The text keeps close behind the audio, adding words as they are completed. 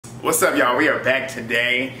What's up, y'all? We are back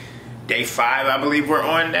today. Day 5, I believe we're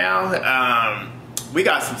on now. We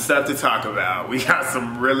got some stuff to talk about. We got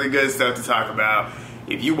some really good stuff to talk about.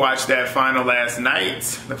 If you watched that final last night,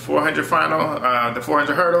 the 400 final, the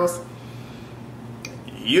 400 hurdles,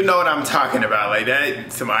 you know what I'm talking about. Like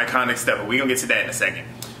that, some iconic stuff. But we're going to get to that in a second.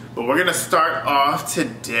 But we're going to start off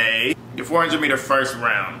today, the 400 meter first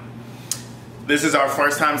round. This is our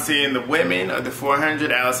first time seeing the women of the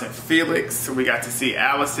 400, Alison and Felix. We got to see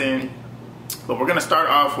Allyson. But we're going to start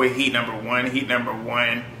off with heat number 1. Heat number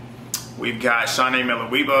 1, we've got Shanae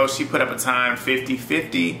Miller-Weibo. She put up a time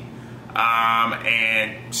 50-50.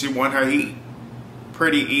 And she won her heat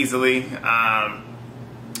pretty easily.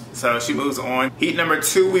 So she moves on. Heat number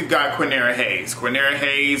 2, we've got Quanera Hayes. Quanera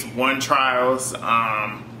Hayes won trials.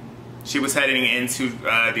 She was heading into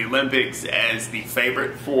the Olympics as the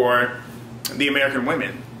favorite for the American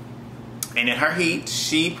women. And in her heat,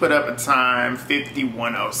 she put up a time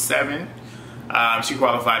 51.07. She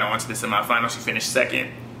qualified on to the semifinal. She finished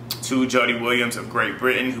second to Jody Williams of Great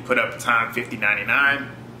Britain, who put up a time 50.99.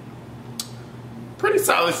 Pretty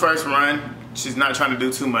solid first run. She's not trying to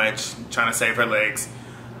do too much, trying to save her legs.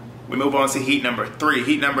 We move on to heat number 3.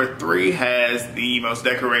 Heat number 3 has the most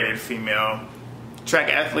decorated female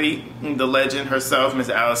track athlete, the legend herself, Miss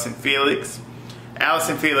Alison Felix.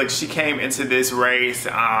 Alison Felix, she came into this race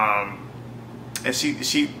and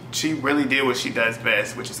she really did what she does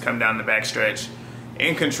best, which is come down the backstretch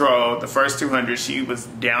in control. The first 200, she was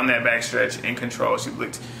down that backstretch in control. She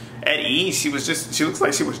looked at ease. She looks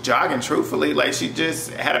like she was jogging, truthfully. Like she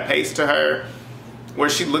just had a pace to her where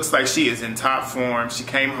she looks like she is in top form. She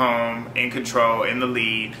came home in control, in the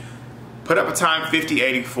lead. Put up a time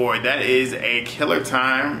 50.84. That is a killer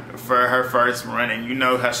time for her first run, and you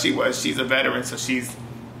know how she was. She's a veteran, so she's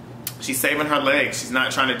saving her legs. She's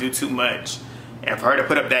not trying to do too much. And for her to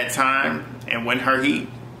put up that time and win her heat,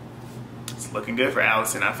 it's looking good for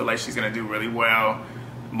Alison. I feel like she's going to do really well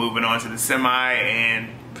moving on to the semi and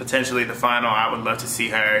potentially the final. I would love to see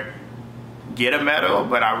her get a medal,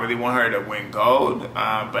 but I really want her to win gold.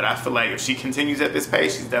 But I feel like if she continues at this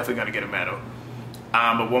pace, she's definitely going to get a medal.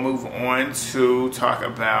 But we'll move on to talk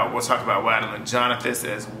about Wadeline Jonathas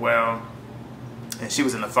as well. And she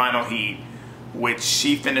was in the final heat, which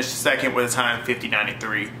she finished second with a time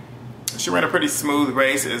 50.93. She ran a pretty smooth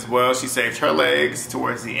race as well. She saved her legs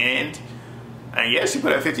towards the end. And yeah, she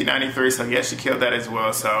put up 50.93, so yeah, she killed that as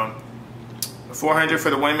well. So 400 for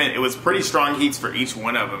the women, it was pretty strong heats for each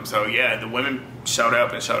one of them. So yeah, the women showed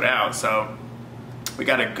up and showed out. So we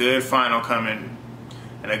got a good final coming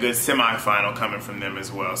and a good semi-final coming from them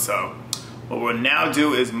as well. So what we'll now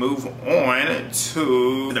do is move on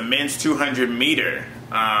to the men's 200 meter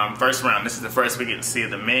first round. This is the first we get to see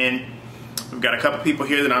of the men. We've got a couple people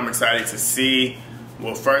here that I'm excited to see.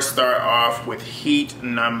 We'll first start off with heat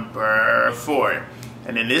number 4.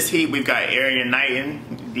 And in this heat, we've got Erriyon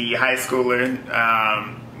Knighton, the high schooler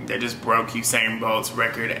that just broke Usain Bolt's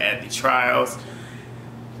record at the trials.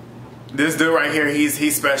 This dude right here,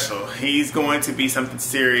 he's special. He's going to be something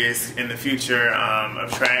serious in the future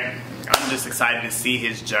of track. I'm just excited to see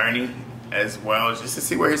his journey as well, just to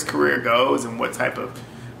see where his career goes and what type of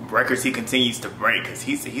records he continues to break, because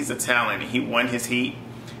he's a talent. He won his heat.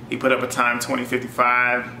 He put up a time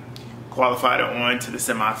 20.55, qualified on to the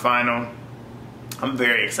semifinal. I'm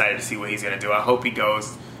very excited to see what he's going to do. I hope he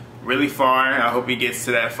goes really far. I hope he gets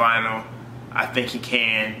to that final. I think he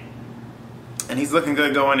can. And he's looking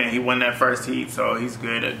good going in. He won that first heat, so he's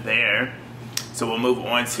good there. So we'll move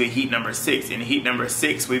on to heat number 6. In heat number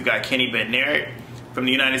 6, we've got Bednarek from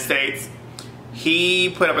the United States. He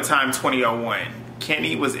put up a time 20.01.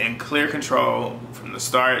 Kenny was in clear control from the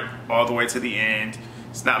start all the way to the end.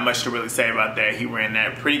 It's not much to really say about that. He ran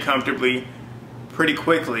that pretty comfortably, pretty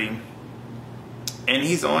quickly. And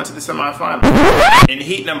he's on to the semifinal. In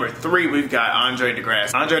heat number 3, we've got Andre De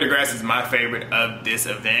Grasse. Andre De Grasse is my favorite of this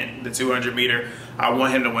event, the 200 meter. I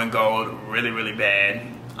want him to win gold really, really bad.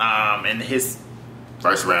 In his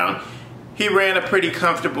first round, he ran a pretty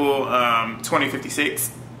comfortable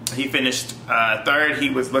 20.56. He finished third.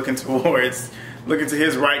 He was looking to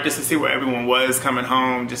his right just to see where everyone was coming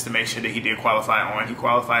home, just to make sure that he did qualify on. He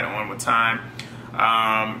qualified on with time.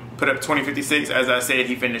 Put up 20.56. As I said,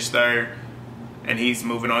 he finished third. And he's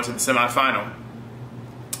moving on to the semifinal.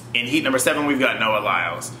 In heat number 7, we've got Noah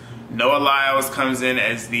Lyles. Noah Lyles comes in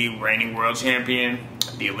as the reigning world champion,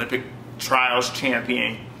 the Olympic trials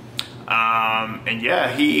champion. And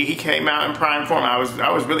yeah, he came out in prime form. I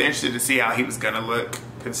was really interested to see how he was going to look,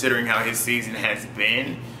 considering how his season has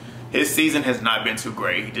been. His season has not been too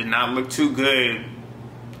great. He did not look too good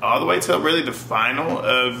all the way till really the final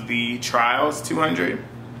of the trials 200.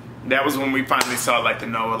 That was when we finally saw like the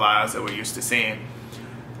Noah Lyles that we're used to seeing.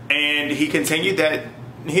 And he continued that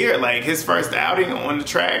here. Like his first outing on the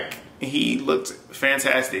track, he looked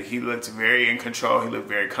fantastic. He looked very in control. He looked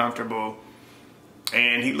very comfortable.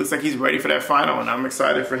 And he looks like he's ready for that final. And I'm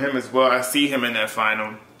excited for him as well. I see him in that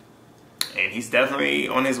final. And he's definitely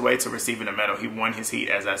on his way to receiving a medal. He won his heat,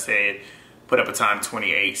 as I said, put up a time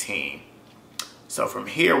 2018. So from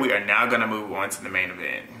here, we are now going to move on to the main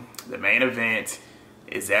event. The main event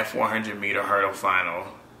is that 400-meter hurdle final.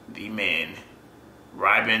 The men.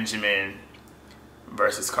 Raeyvn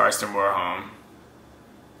versus KARSTEN WARHOLM.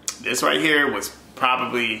 This right here was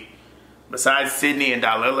probably, besides Sydney and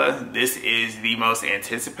Dalila, this is the most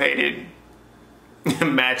anticipated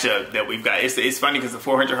matchup that we've got. It's funny because the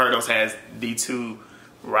 400 hurdles has the two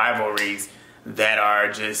rivalries that are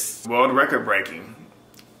just world record breaking.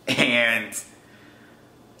 And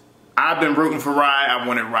I've been rooting for RAI. I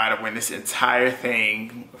wanted RAI to win this entire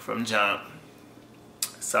thing from jump.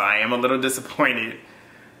 So I am a little disappointed,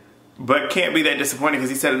 but can't be that disappointed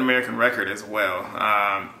because he set an American record as well.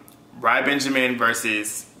 Raeyvn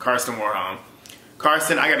versus KARSTEN WARHOLM.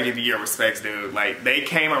 KARSTEN, I gotta give you your respects, dude. Like, they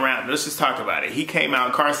came around, let's just talk about it. He came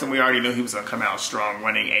out, KARSTEN, we already knew he was gonna come out strong,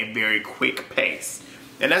 running a very quick pace.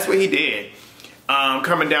 And that's what he did.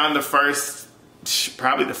 Coming down the first,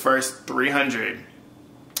 probably the first 300,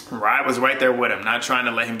 RAI was right there with him, not trying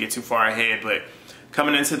to let him get too far ahead, but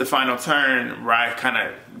coming into the final turn, RAI kind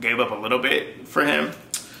of gave up a little bit for him.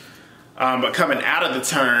 But coming out of the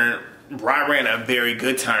turn, RAI ran a very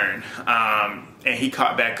good turn. And he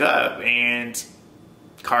caught back up, and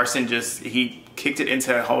KARSTEN he kicked it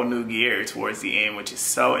into a whole new gear towards the end, which is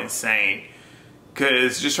so insane.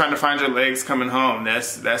 Because just trying to find your legs coming home,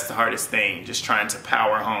 that's the hardest thing, just trying to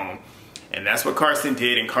power home. And that's what KARSTEN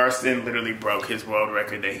did, and KARSTEN literally broke his world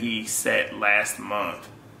record that he set last month.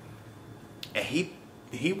 And he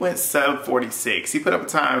went sub 46. He put up a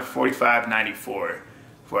time 45.94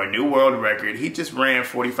 for a new world record. He just ran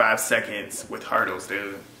 45 seconds with hurdles,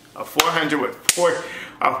 dude. A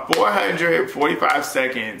 445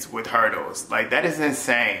 seconds with hurdles. Like, that is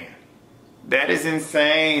insane. That is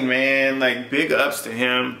insane, man. Like, big ups to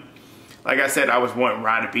him. Like I said, I was wanting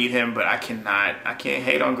RAI to beat him, but I can't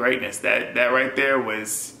hate on greatness. That right there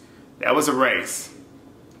was a race.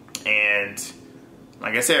 And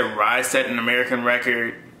like I said, RAI set an American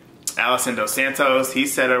record. Alison dos Santos, he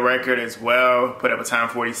set a record as well. Put up a time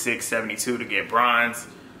 46.72 to get bronze.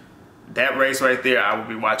 That race right there, I will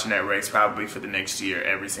be watching that race probably for the next year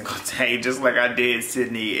every single day, just like I did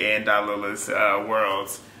Sydney and Dalila's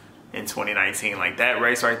Worlds in 2019. Like, that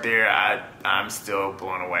race right there, I'm still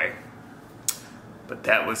blown away. But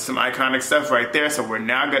that was some iconic stuff right there. So we're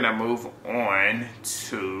now going to move on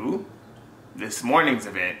to this morning's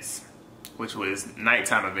events, which was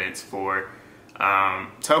nighttime events for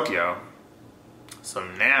Tokyo. So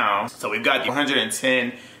we've got the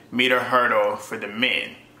 110 meter hurdle for the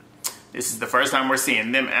men. This is the first time we're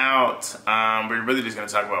seeing them out. We're really just going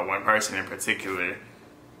to talk about one person in particular,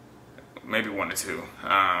 maybe one or two.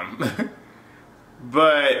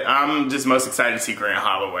 But I'm just most excited to see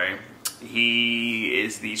Halloway. He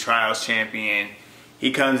is the trials champion.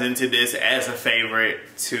 He comes into this as a favorite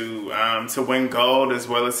to win gold as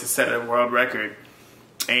well as to set a world record.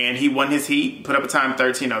 And he won his heat, put up a time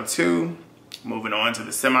 13.02. Moving on to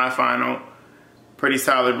the semifinal. Pretty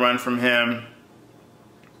solid run from him.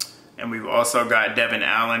 And we've also got Devon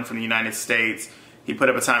Allen from the United States. He put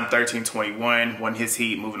up a time 13.21, won his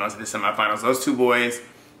heat, moving on to the semifinals. Those two boys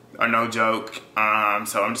are no joke.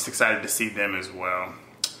 So I'm just excited to see them as well.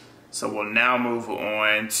 So we'll now move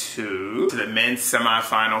on to the men's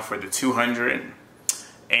semifinal for the 200.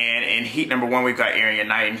 And in heat number one, we've got Erriyon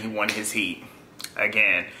Knighton. He won his heat.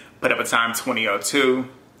 Again, put up a time 20.02.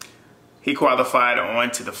 He qualified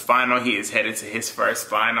on to the final. He is headed to his first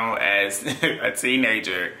final as a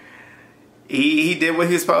teenager. He did what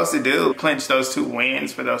he was supposed to do. Clinched those two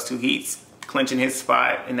wins for those two heats, clinching his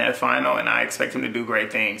spot in that final, and I expect him to do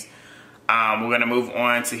great things. We're going to move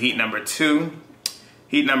on to heat number two.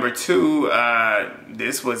 Heat number two,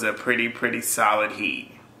 this was a pretty solid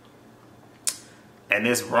heat. And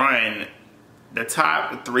this run, the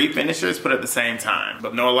top three finishers put up the same time.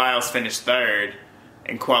 But Noah Lyles finished third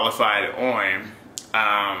and qualified on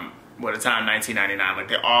with a time 19.99. Like,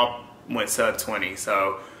 they all went sub 20.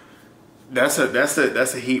 So that's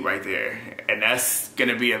a heat right there. And that's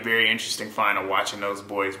gonna be a very interesting final, watching those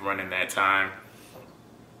boys running that time.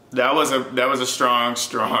 That was a strong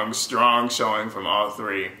showing from all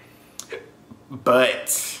three.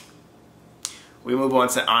 But we move on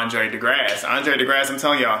to Andre de Grasse. Andre de Grasse, I'm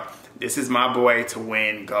telling y'all, This is my boy to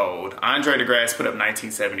win gold. Andre de Grasse put up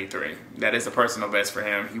 1973. That is a personal best for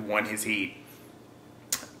him. He won his heat.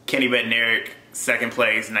 Kenny Bednarek, second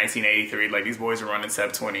place, 1983. Like, these boys are running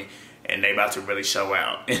sub 20, and they about to really show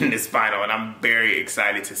out in this final, and I'm very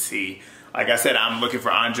excited to see. Like I said, I'm looking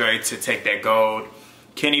for Andre to take that gold.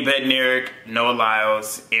 Kenny Bednarek, Noah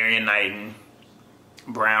Lyles, Erriyon Knighton,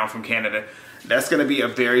 Brown from Canada. That's going to be a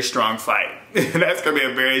very strong fight. That's going to be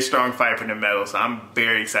a very strong fight for the medal. So I'm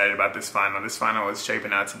very excited about this final. This final is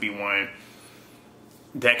shaping out to be one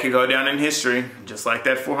that could go down in history, just like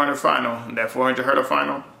that 400 final, that 400 hurdle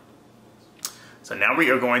final. So now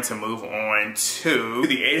we are going to move on to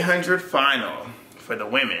the 800 final for the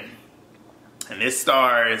women. And this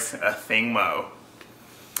stars Athing.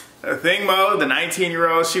 Athing, the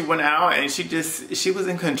 19-year-old, she went out and she was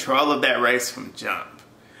in control of that race from jump.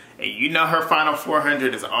 And you know her final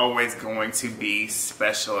 400 is always going to be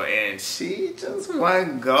special. And she just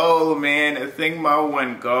won gold, man. Athing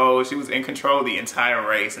won gold. She was in control the entire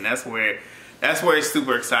race. And that's where it's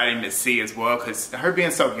super exciting to see as well. Because her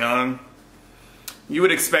being so young, you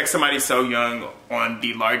would expect somebody so young on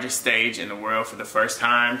the largest stage in the world for the first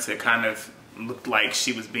time to kind of look like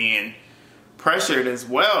she was being pressured as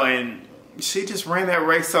well. And she just ran that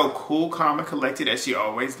race so cool, calm, and collected as she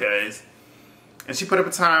always does. And she put up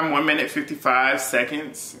a time 1 minute 55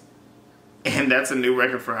 seconds. And that's a new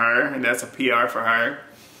record for her. And that's a PR for her.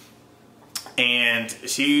 And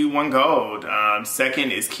she won gold.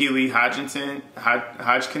 Second is Keely Hodgkinson.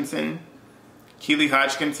 Keely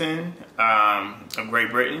Hodgkinson of Great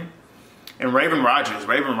Britain. And Raeyvn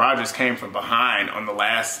Rogers came from behind on the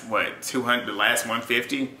last, 200, the last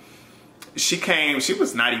 150. She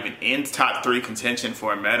was not even in top 3 contention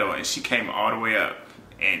for a medal. And she came all the way up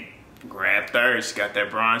and grabbed third. She got that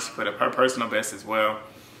bronze. She put up her personal best as well.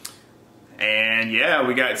 And yeah,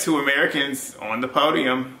 we got 2 Americans on the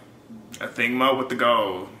podium. Athing with the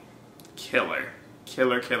gold. Killer.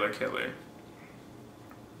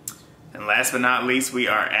 And last but not least, we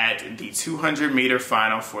are at the 200-meter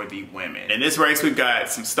final for the women. In this race, we've got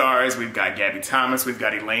some stars. We've got Gabby Thomas. We've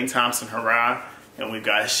got Elaine Thompson, Herah. And we've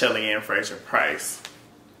got Shelly Frazier Price.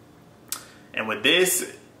 And with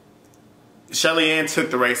this, Shelly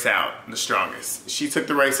took the race out the strongest. She took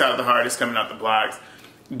the race out the hardest, coming out the blocks.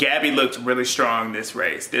 Gabby looked really strong this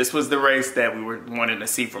race. This was the race that we were wanting to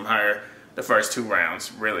see from her the first 2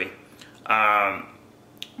 rounds, really.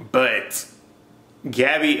 But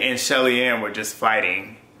Gabby and Shelly were just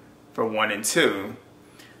fighting for 1 and 2.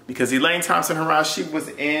 Because Elaine Thompson Herah, she was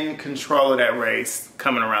in control of that race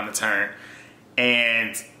coming around the turn.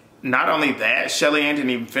 And not only that, Shelly didn't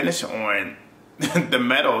even finish on the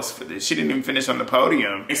medals for this. She didn't even finish on the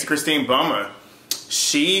podium. Thanks to Christine Bummer,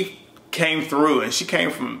 she came through, and she came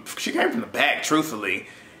from the back, truthfully,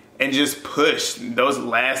 and just pushed those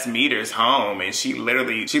last meters home. And she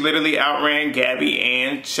literally outran Gabby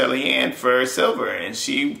and Shelly for silver. And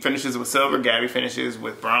she finishes with silver. Gabby finishes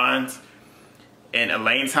with bronze. And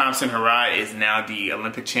Elaine Thompson Herah is now the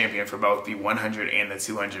Olympic champion for both the 100 and the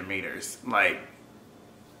 200 meters. Like,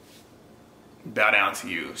 bow down to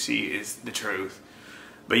you. She is the truth.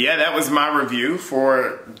 But yeah, that was my review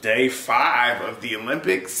for day 5 of the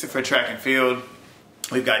Olympics for track and field.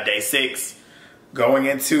 We've got day 6 going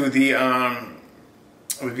into the,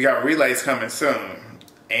 we've got relays coming soon.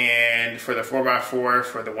 And for the 4x4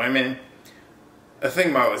 for the women,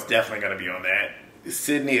 Athing is definitely going to be on that.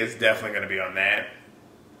 Sydney is definitely going to be on that.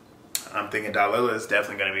 I'm thinking Dalila is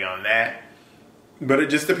definitely going to be on that. But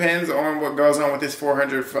it just depends on what goes on with this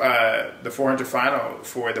 400, the 400 final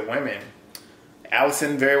for the women.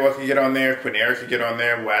 Allyson very well could get on there. Quanera could get on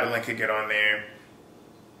there. Wadeline could get on there.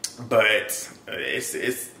 But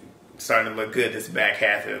it's starting to look good this back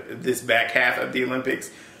half of the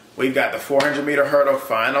Olympics. We've got the 400-meter hurdle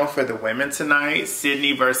final for the women tonight.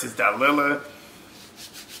 Sydney versus Dalila.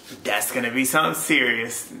 That's going to be something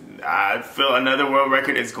serious. I feel another world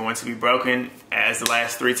record is going to be broken, as the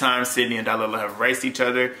last 3 times Sydney and Dalila have raced each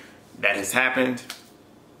other. That has happened.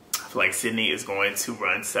 I feel like Sydney is going to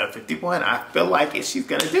run sub 51. I feel like she's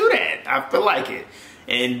going to do that. I feel like it.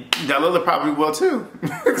 And Dalila probably will too.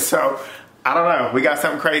 So, I don't know. We got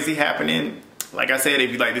something crazy happening. Like I said,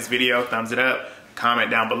 if you like this video, thumbs it up.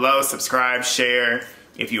 Comment down below. Subscribe, share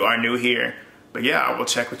if you are new here. But yeah, I will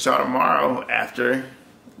check with y'all tomorrow after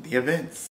the events.